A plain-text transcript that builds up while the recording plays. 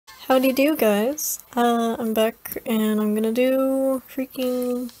Howdy do, guys. I'm back and I'm gonna do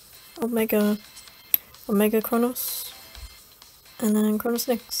freaking Omega Chronos and then Chronos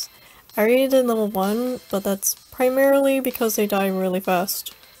Nyx. I already did level 1, but that's primarily because they die really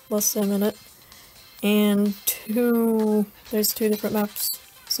fast, less than a minute. And there's 2 different maps,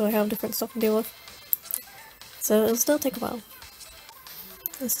 so I have different stuff to deal with. So it'll still take a while.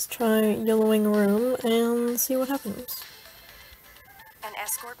 Let's try yellowing a room and see what happens. An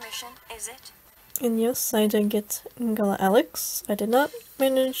escort mission, is it? And yes, I did get GAlex. I did not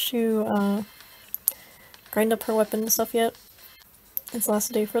manage to grind up her weapon and stuff yet. It's the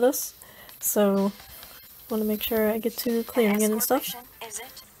last day for this, so I want to make sure I get to clearing it and stuff. Mission, is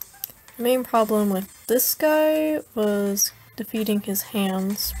it? The main problem with this guy was defeating his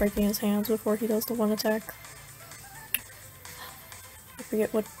hands, breaking his hands before he does the one attack. I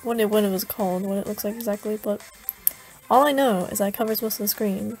forget what it was called, what it looks like exactly, but all I know is that it covers most of the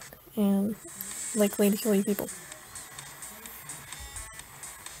screen and likely to kill you people.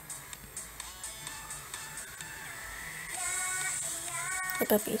 The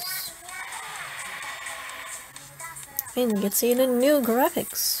puppies. And you can see the new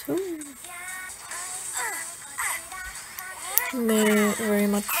graphics. Ooh. Very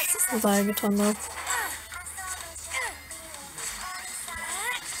much lag a ton though.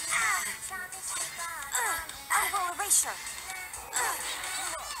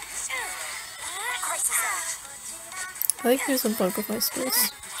 I like using both of my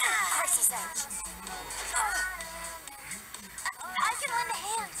skills.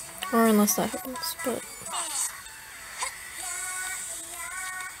 Or unless that happens, but...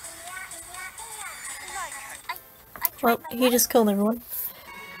 Well, he just killed everyone.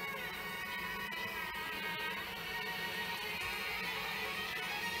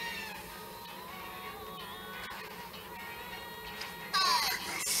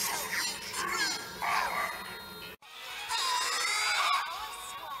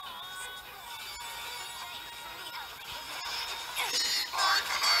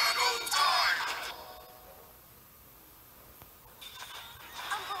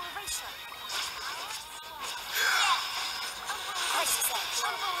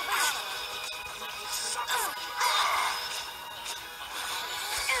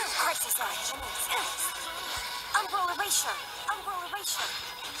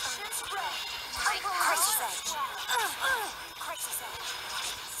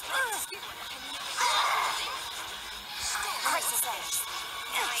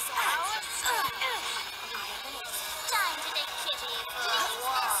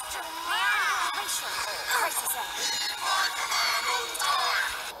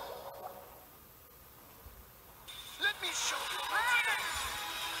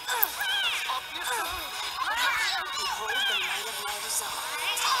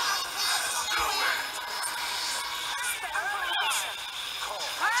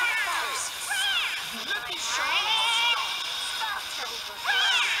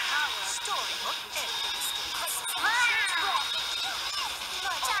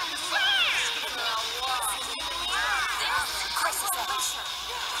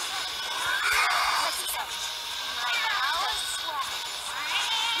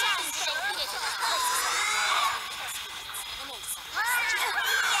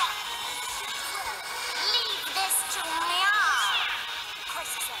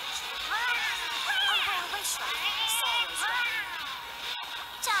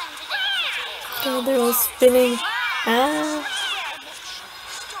 God, they're all spinning. Ah.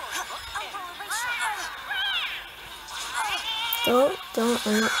 Don't,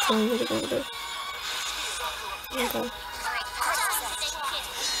 I'm not telling you to go there. Okay.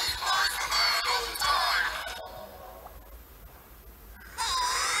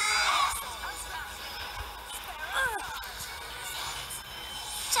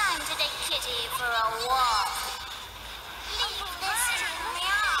 Time to take Kitty for a walk. Leave this to me.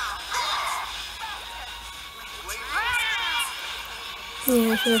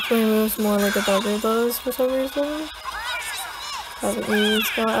 Yeah, she actually moves more like a dogger does for some reason. I haven't used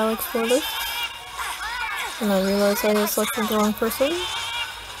GAlex for this. And I realized I was selecting the wrong person.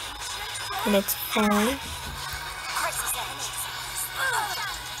 And that's fine.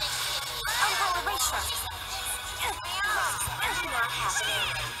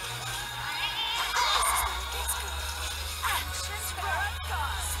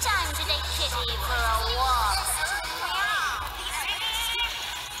 Time to take Kitty for a walk.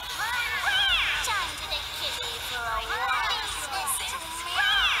 Time to take Kitty for a walk.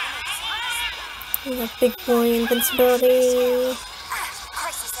 We got big boy invincibility.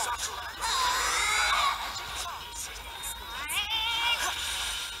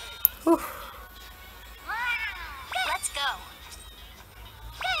 Whew. Let's go.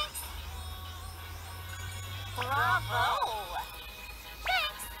 Thanks. Bravo.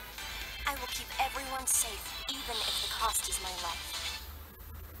 Thanks. I will keep everyone safe, even if the cost is my life.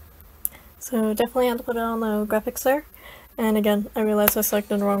 So definitely had to put it on the graphics there. And again, I realized I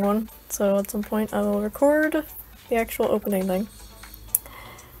selected the wrong one, so at some point I will record the actual opening thing.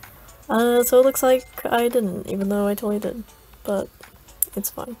 So it looks like I didn't, even though I totally did, but it's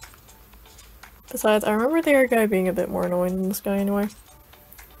fine. Besides, I remember the air guy being a bit more annoying than this guy anyway.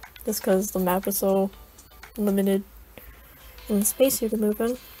 Just because the map is so limited in the space you can move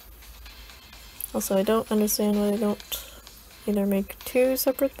in. Also, I don't understand why they don't either make two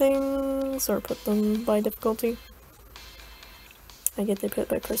separate things or put them by difficulty. I get they put it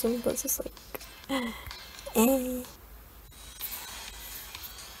by person, but it's just like, eh.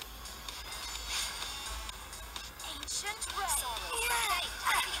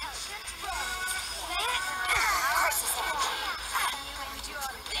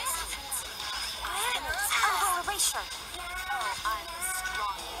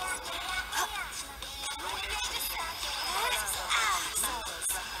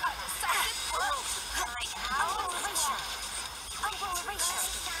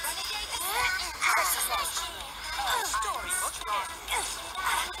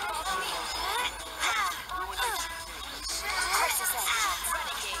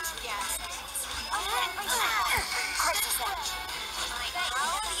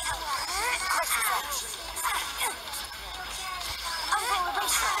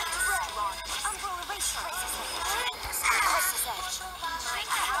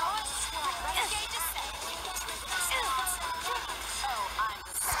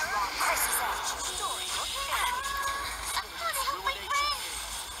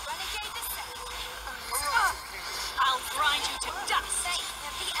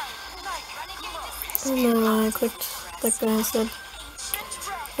 No, I clicked that guy instead.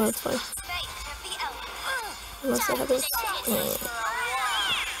 But it's fine. Unless I have this.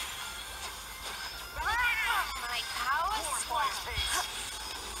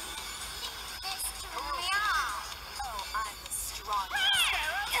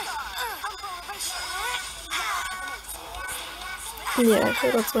 Yeah, okay,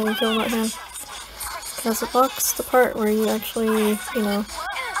 that's when you kill that hand. Because it blocks the part where you actually, you know,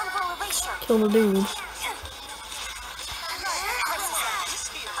 kill the dude.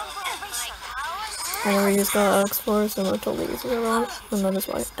 I never used GAlex before, so I'm totally using it wrong, and that is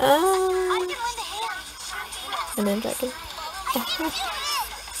why. And then dragon.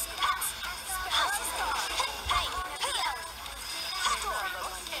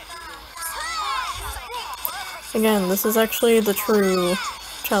 Again, this is actually the true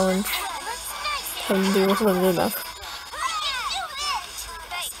challenge. How you do with limited enough.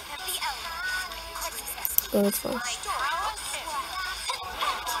 But it's fine.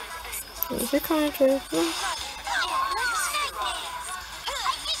 Use your conjure.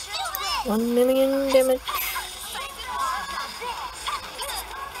 1 million damage.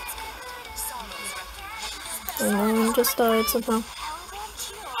 And just died somehow.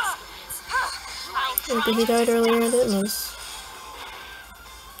 Maybe he died earlier and didn't miss.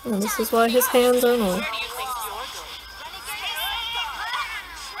 And this is why his hands are long.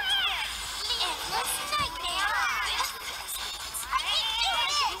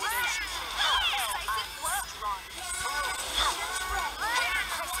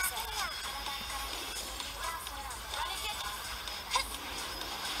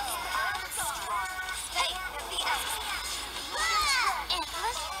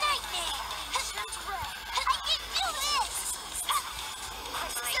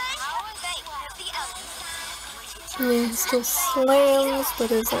 Yeah, he still slams, but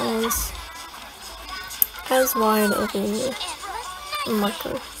his eyes as wide of a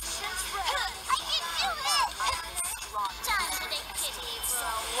marker.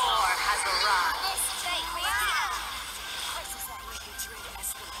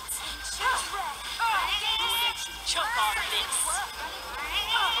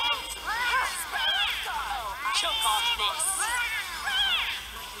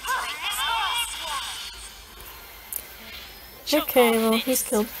 Okay, well, he's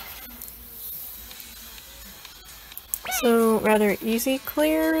killed. So, rather easy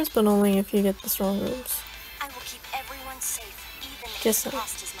clears, but only if you get the strong rooms. I will keep everyone safe, even if Just the so.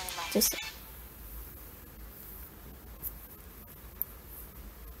 cost is my life. Just so.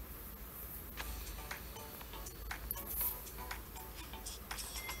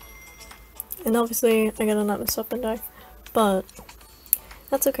 And obviously, I gotta not mess up and die. But,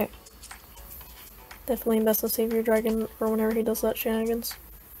 that's okay. Definitely best to save your dragon for whenever he does that shenanigans.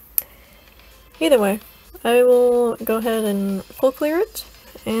 Either way, I will go ahead and full clear it,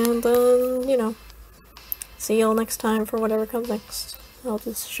 and then, you know, see y'all next time for whatever comes next. I'll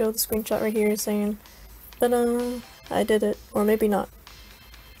just show the screenshot right here saying that, I did it. Or maybe not.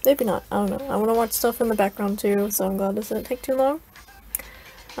 Maybe not. I don't know. I want to watch stuff in the background too, so I'm glad this didn't take too long.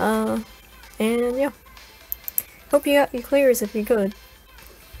 And yeah. Hope you got your clears if you could.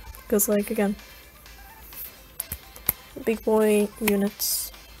 Because, like, again, big boy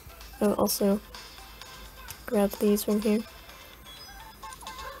units. I'll also grab these from here.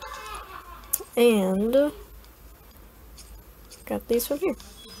 And grab these from here.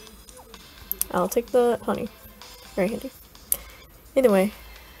 I'll take the honey. Very handy. Either way,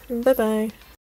 bye bye.